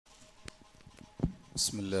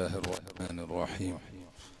بسم الله الرحمن الرحيم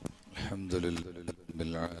الحمد لله رب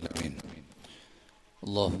العالمين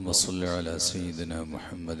اللهم صل على سيدنا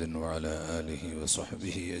محمد وعلى آله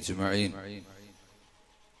وصحبه أجمعين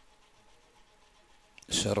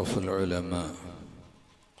شرف العلماء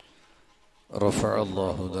رفع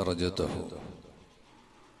الله درجته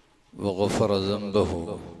وغفر ذنبه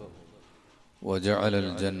وجعل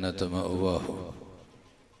الجنة مأواه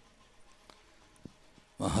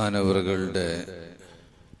മഹാനവറുകളുടെ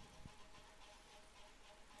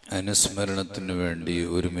അനുസ്മരണത്തിനു വേണ്ടി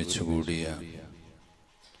ഒരുമിച്ച് കൂടിയ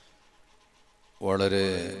വളരെ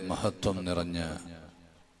മഹത്വം നിറഞ്ഞ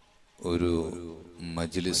ഒരു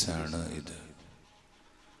മജ്ലിസാണ് ഇത്.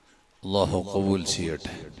 അല്ലാഹു ഖബൂൽ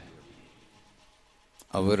ചെയ്യട്ടെ.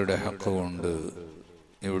 അവരുടെ ഹഖ് കൊണ്ട്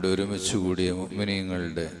ഇവിടെ ഒരുമിച്ച് കൂടിയ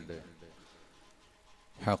മുഅ്മിനീങ്ങളുടെ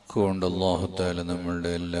ഹഖ് കൊണ്ട് അല്ലാഹു തആല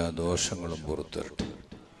നമ്മളുടെ എല്ലാ ദോഷങ്ങളും പുറത്തിരട്ടെ.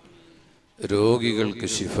 രോഗികൾക്ക്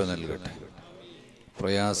ശിഫ നൽകട്ടെ,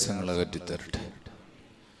 പ്രയാസങ്ങൾ അകറ്റിത്തരട്ടെ.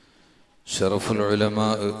 ഷറഫുൽ ഉലമാ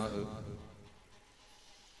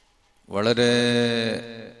വളരെ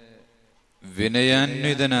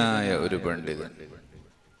വിനയാന്വിതനായ ഒരു പണ്ഡിതൻ,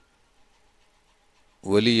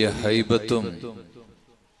 വലിയ ഹൈബത്തും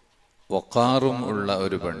വഖാറും ഉള്ള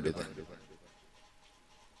ഒരു പണ്ഡിതൻ,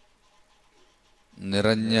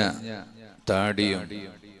 നിറഞ്ഞ താടിയും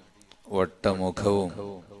വട്ടമുഖവും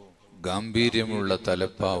ഗാംഭീര്യമുള്ള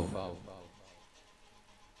തലപ്പാവും,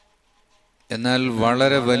 എന്നാൽ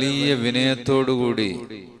വളരെ വലിയ വിനയത്തോടുകൂടി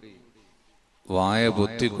വായ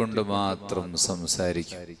പൊത്തിക്കൊണ്ട് മാത്രം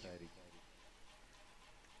സംസാരിക്കും.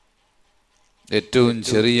 ഏറ്റവും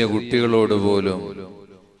ചെറിയ കുട്ടികളോട് പോലും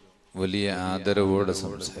വലിയ ആദരവോടെ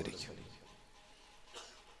സംസാരിക്കും.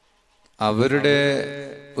 അവരുടെ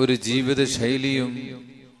ഒരു ജീവിത ശൈലിയും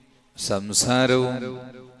സംസാരവും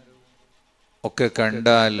ഒക്കെ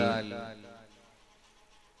കണ്ടാൽ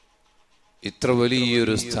ഇത്ര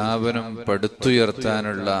വലിയൊരു സ്ഥാപനം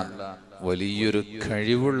പടുത്തുയർത്താനുള്ള വലിയൊരു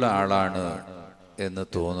കഴിവുള്ള ആളാണ് എന്ന്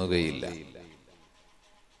തോന്നുകയില്ല.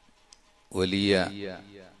 വലിയ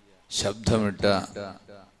ശബ്ദമിട്ട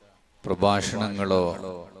പ്രഭാഷണങ്ങളോ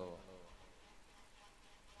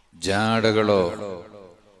ജാടകളോ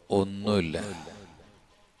ഒന്നുമില്ല.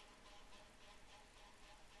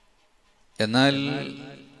 എന്നാൽ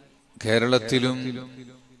കേരളത്തിലും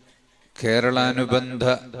കേരളാനുബന്ധ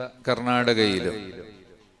കർണാടകയിലും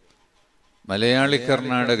മലയാളി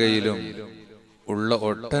കർണാടകയിലും ഉള്ള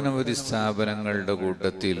ഒട്ടനവധി സ്ഥാപനങ്ങളുടെ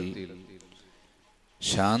കൂട്ടത്തിൽ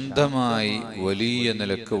ശാന്തമായി വലിയ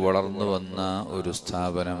നിലക്ക് വളർന്നു വന്ന ഒരു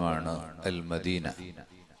സ്ഥാപനമാണ് അൽ മദീന.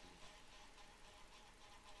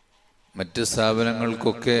 മറ്റ്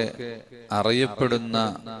സ്ഥാപനങ്ങൾക്കൊക്കെ അറിയപ്പെടുന്ന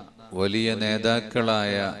വലിയ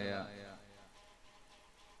നേതാക്കളായ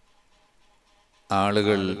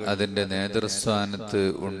ആളുകൾ അതിന്റെ നേതൃസ്ഥാനത്ത്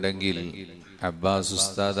ഉണ്ടെങ്കിൽ അബ്ബാസ്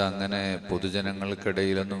ഉസ്താദ് അങ്ങനെ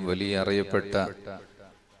പൊതുജനങ്ങൾക്കിടയിലൊന്നും വലിയ അറിയപ്പെട്ട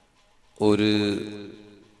ഒരു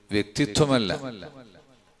വ്യക്തിത്വമല്ല.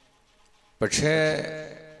 പക്ഷേ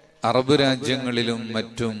അറബ് രാജ്യങ്ങളിലും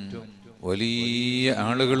മറ്റും വലിയ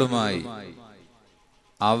ആളുകളുമായി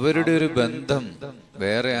അവരുടെ ഒരു ബന്ധം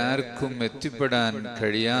വേറെ ആർക്കും എത്തിപ്പെടാൻ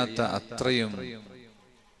കഴിയാത്ത അത്രയും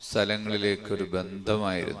സ്ഥലങ്ങളിലേക്കൊരു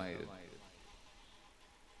ബന്ധമായിരുന്നു.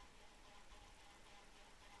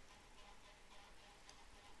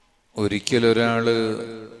 ഒരിക്കലൊരാള്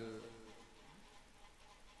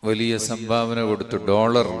വലിയ സംഭാവന കൊടുത്തു,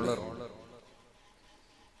 $.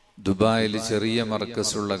 ദുബായിൽ ചെറിയ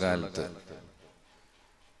മർക്കസുള്ള കാലത്ത്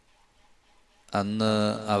അന്ന്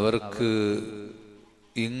അവർക്ക്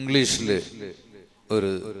ഇംഗ്ലീഷില്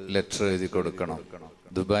ഒരു ലെറ്റർ എഴുതി കൊടുക്കണം.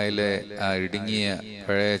 ദുബായിലെ ആ ഇടുങ്ങിയ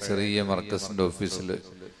പഴയ ചെറിയ മർക്കസിന്റെ ഓഫീസിൽ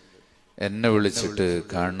എന്നെ വിളിച്ചിട്ട്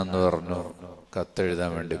കാണണമെന്ന് പറഞ്ഞു,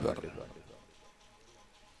 കത്തെഴുതാൻ വേണ്ടി പറഞ്ഞു.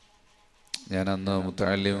 ഞാൻ അന്ന്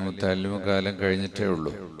മുത്താലിമ കാലം കഴിഞ്ഞിട്ടേ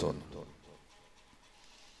ഉള്ളൂ തോന്നുന്നു.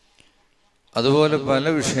 അതുപോലെ പല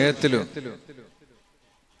വിഷയത്തിലും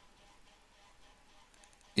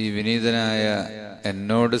ഈ വിനീതനായ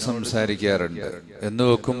എന്നോട് സംസാരിക്കാറുണ്ട്. എന്ന്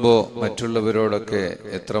വെക്കുമ്പോ മറ്റുള്ളവരോടൊക്കെ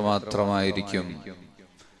എത്രമാത്രമായിരിക്കും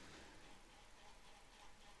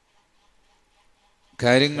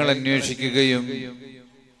കാര്യങ്ങൾ അന്വേഷിക്കുകയും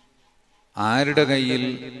ആരുടെ കയ്യിൽ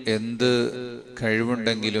എന്ത്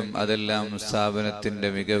കഴിവുണ്ടെങ്കിലും അതെല്ലാം സ്ഥാപനത്തിന്റെ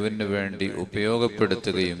മികവിന് വേണ്ടി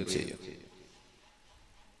ഉപയോഗപ്പെടുത്തുകയും ചെയ്യും.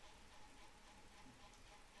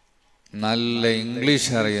 നല്ല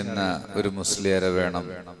ഇംഗ്ലീഷ് അറിയുന്ന ഒരു മുസ്ലിയാരെ വേണം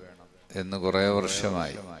എന്ന് കുറെ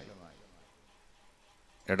വർഷമായി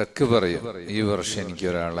ഇടക്ക് പറയും, ഈ വർഷം എനിക്ക്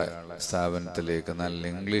ഒരാളെ സ്ഥാപനത്തിലേക്ക് നല്ല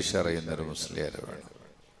ഇംഗ്ലീഷ് അറിയുന്ന ഒരു മുസ്ലിയാരെ വേണം.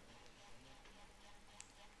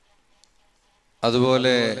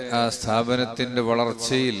 അതുപോലെ ആ സ്ഥാപനത്തിന്റെ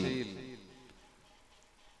വളർച്ചയിൽ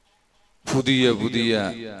പുതിയ പുതിയ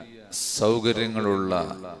സൗകര്യങ്ങളുള്ള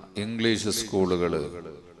ഇംഗ്ലീഷ് സ്കൂളുകൾ,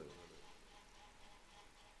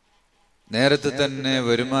 നേരത്തെ തന്നെ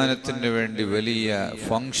വരുമാനത്തിന് വേണ്ടി വലിയ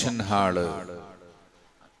ഫംഗ്ഷൻ ഹാള്,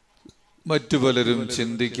 മറ്റു പലരും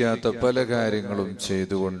ചിന്തിക്കാത്ത പല കാര്യങ്ങളും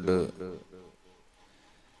ചെയ്തുകൊണ്ട്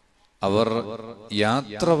അവർ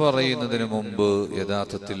യാത്ര പറയുന്നതിന് മുമ്പ്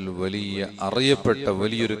യഥാർത്ഥത്തിൽ വലിയ അറിയപ്പെട്ട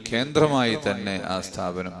വലിയൊരു കേന്ദ്രമായി തന്നെ ആ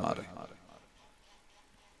സ്ഥാപനം മാറി.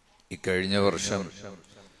 ഇക്കഴിഞ്ഞ വർഷം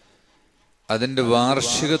അതിന്റെ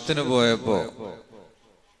വാർഷികത്തിന് പോയപ്പോ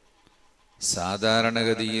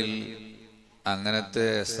സാധാരണഗതിയിൽ അങ്ങനത്തെ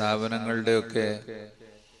സ്ഥാപനങ്ങളുടെയൊക്കെ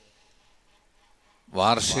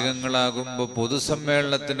വാർഷികങ്ങളാകുമ്പോ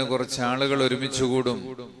പൊതുസമ്മേളനത്തിന് കുറച്ച് ആളുകൾ ഒരുമിച്ച് കൂടും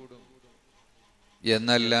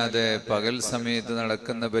എന്നല്ലാതെ പകൽ സമയത്ത്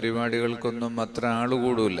നടക്കുന്ന പരിപാടികൾക്കൊന്നും അത്ര ആള്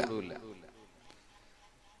കൂടൂല.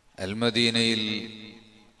 അൽമദീനയിൽ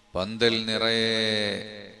പന്തൽ നിറയെ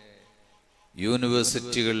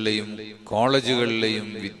യൂണിവേഴ്സിറ്റികളിലെയും കോളേജുകളിലെയും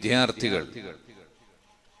വിദ്യാർത്ഥികൾ,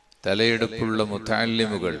 തലയെടുപ്പുള്ള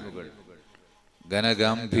മുതഅല്ലിമുകൾ,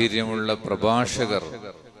 ഘനഗാംഭീര്യമുള്ള പ്രഭാഷകർ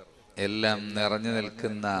എല്ലാം നിറഞ്ഞു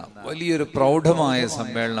നിൽക്കുന്ന വലിയൊരു പ്രൗഢമായ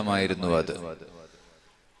സമ്മേളനമായിരുന്നു അത്.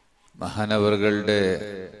 മഹാനവറുകളുടെ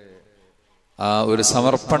ആ ഒരു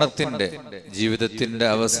സമർപ്പണത്തിന്റെ, ജീവിതത്തിന്റെ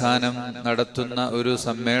അവസാനം നടത്തുന്ന ഒരു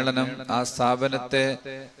സമ്മേളനം, ആ സ്ഥാപനത്തെ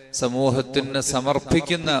സമൂഹത്തിന്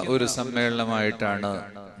സമർപ്പിക്കുന്ന ഒരു സമ്മേളനമായിട്ടാണ്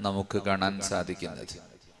നമുക്ക് കാണാൻ സാധിക്കുന്നത്.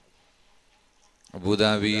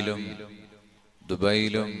 അബുദാബിയിലും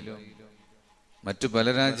ദുബൈയിലും മറ്റു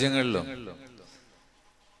പല രാജ്യങ്ങളിലും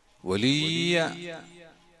വലിയ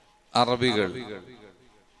അറബികൾ,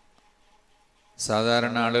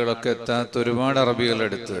 സാധാരണ ആളുകളൊക്കെ എത്താത്ത ഒരുപാട്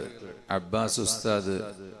അറബികളെടുത്ത് അബ്ബാസ് ഉസ്താദ്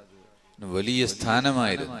വലിയ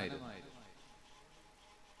സ്ഥാനമായിരുന്നു.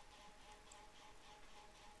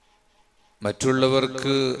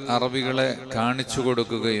 മറ്റുള്ളവർക്ക് അറബികളെ കാണിച്ചു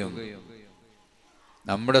കൊടുക്കുകയും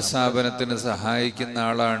നമ്മുടെ സ്ഥാപനത്തിന് സഹായിക്കുന്ന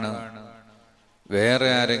ആളാണ്, വേറെ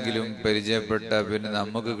ആരെങ്കിലും പരിചയപ്പെട്ട പിന്നെ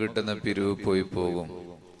നമുക്ക് കിട്ടുന്ന പിരിവ് പോയി പോകും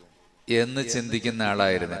എന്ന് ചിന്തിക്കുന്ന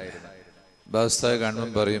ആളായിരുന്നു. ഉസ്താദ്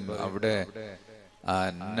കാണുമ്പം പറയും, അവിടെ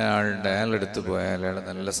ഇന്ന ആളുണ്ട്, അയാളെടുത്ത് പോയാൽ അയാൾ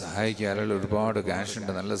നല്ല സഹായിക്കുക, അയാൾ ഒരുപാട് ക്യാഷ്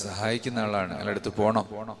ഉണ്ട്, നല്ല സഹായിക്കുന്ന ആളാണ്, അയാളെടുത്ത് പോണം,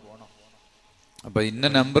 അപ്പൊ ഇന്ന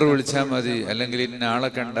നമ്പർ വിളിച്ചാൽ മതി, അല്ലെങ്കിൽ ഇന്ന ആളെ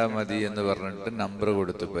കണ്ടാൽ മതി എന്ന് പറഞ്ഞിട്ട് നമ്പർ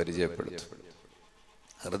കൊടുത്ത് പരിചയപ്പെടുത്തും.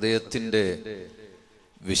 ഹൃദയത്തിന്റെ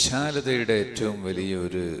വിശാലതയുടെ ഏറ്റവും വലിയ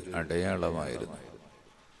ഒരു അടയാളമായിരുന്നു.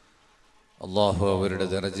 അള്ളാഹു അവരുടെ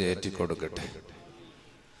ദറജ ഏറ്റിക്കൊടുക്കട്ടെ.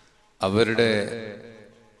 അവരുടെ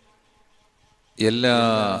എല്ലാ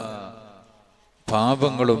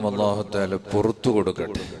പാപങ്ങളും അല്ലാഹു തആല പുറത്തു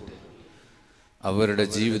കൊടുക്കട്ടെ. അവരുടെ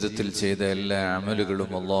ജീവിതത്തിൽ ചെയ്ത എല്ലാ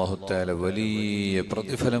അമലുകളും അല്ലാഹു തആല വലിയ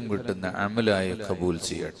പ്രതിഫലം കിട്ടുന്ന അമലായി കബൂൽ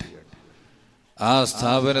ചെയ്യട്ടെ. ആ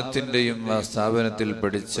സ്ഥാപനത്തിന്റെയും ആ സ്ഥാപനത്തിൽ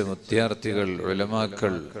പഠിച്ച വിദ്യാർത്ഥികൾ,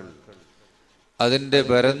 ഉലമാക്കൾ, അതിന്റെ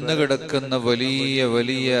പരന്നു കിടക്കുന്ന വലിയ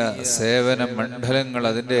വലിയ സേവന മണ്ഡലങ്ങൾ,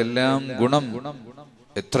 അതിന്റെ എല്ലാം ഗുണം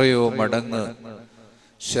എത്രയോ മടങ്ങ്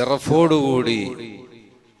ഷറഫോടുകൂടി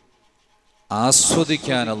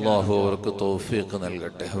ആസ്വദിക്കാൻ അല്ലാഹു അവർക്ക് തൗഫീഖ്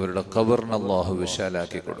നൽകട്ടെ. അവരുടെ ഖബറിനെ അല്ലാഹു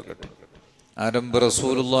വിശാലാക്കി കൊടുക്കട്ടെ. ആരംഭ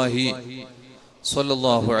റസൂലുള്ളാഹി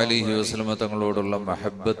സ്വല്ലല്ലാഹു അലൈഹി വസല്ലം തങ്ങളോടുള്ള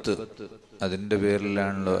മഹബ്ബത്ത്, അതിന്റെ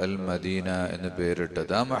പേരിലാണല്ലോ അൽ മദീന എന്ന്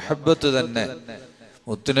പേരിട്ടത്. ആ മഹബ്ബത്ത് തന്നെ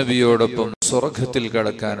മുത്തുനബിയോടൊപ്പം സ്വർഗ്ഗത്തിൽ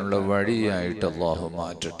കടക്കാനുള്ള വഴിയായിട്ട് അല്ലാഹു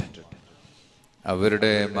മാറ്റട്ടെ.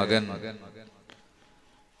 അവരുടെ മകൻ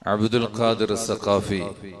അബ്ദുൽ ഖാദിർ സഖാഫി,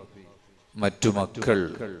 മറ്റു മക്കൾ,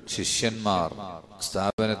 ശിഷ്യന്മാർ,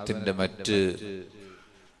 സ്ഥാപനത്തിന്റെ മറ്റ്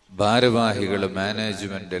ഭാരവാഹികൾ,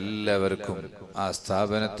 മാനേജ്മെന്റ്, എല്ലാവർക്കും ആ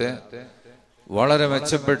സ്ഥാപനത്തെ വളരെ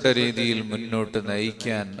മെച്ചപ്പെട്ട രീതിയിൽ മുന്നോട്ട്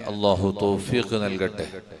നയിക്കാൻ അല്ലാഹു തൗഫീഖ് നൽകട്ടെ.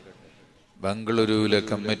 ബംഗളൂരുവിലെ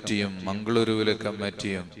കമ്മിറ്റിയും മംഗളൂരുവിലെ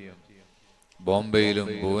കമ്മിറ്റിയും ബോംബെയിലും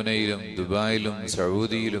പൂനെയിലും ദുബായിലും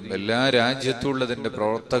സൗദിയിലും എല്ലാ രാജ്യത്തുള്ളതിന്റെ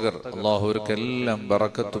പ്രവർത്തകർ അല്ലാഹു അവർക്കെല്ലാം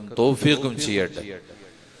ബറക്കത്തും തൗഫീഖും ചെയ്യട്ടെ.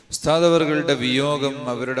 ഉസ്താദ് അവരുടെ വിയോഗം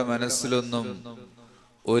അവരുടെ മനസ്സിലൊന്നും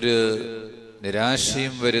ഒരു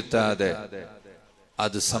നിരാശയും വരുത്താതെ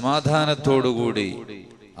അത് സമാധാനത്തോടുകൂടി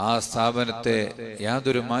ആ സ്ഥാപനത്തെ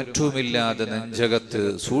യാതൊരു മാറ്റവുമില്ലാതെ നെഞ്ചകത്ത്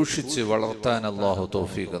സൂക്ഷിച്ച് വളർത്താൻ അല്ലാഹു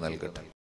തൗഫീഖ് നൽകട്ടെ.